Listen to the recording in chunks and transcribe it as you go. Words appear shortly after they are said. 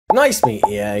Nice me,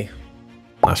 EA.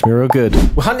 Nice me real good.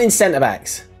 We're hunting centre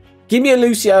backs. Give me a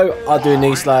Lucio, I'll do a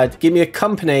knee slide. Give me a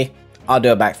company, I'll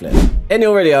do a backflip. Any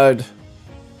already owned.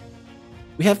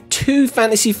 We have 2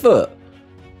 fantasy foot.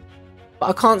 But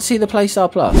I can't see the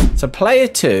Playstyle Plus. So player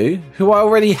 2, who I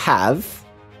already have,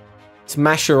 it's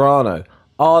Mascherano.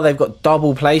 Oh, they've got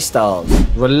double playstyles.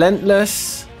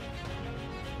 Relentless.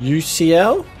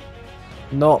 UCL.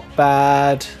 Not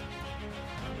bad.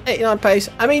 89 pace.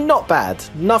 I mean, not bad.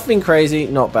 Nothing crazy,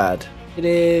 not bad. It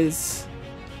is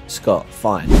Scott,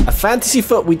 fine. A fantasy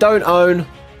foot we don't own.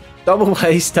 Double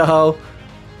playstyle.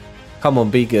 Come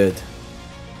on, be good.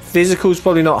 Physical's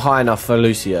probably not high enough for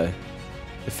Lucio.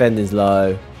 Defending's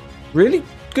low. Really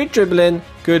good dribbling,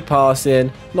 good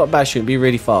passing. Not bad shooting, be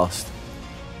really fast.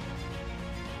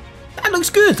 That looks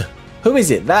good. Who is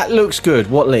it? That looks good.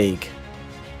 What league?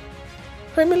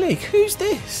 Premier League. Who's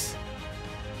this?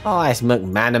 Oh, it's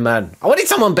McManaman. I wanted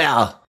someone better.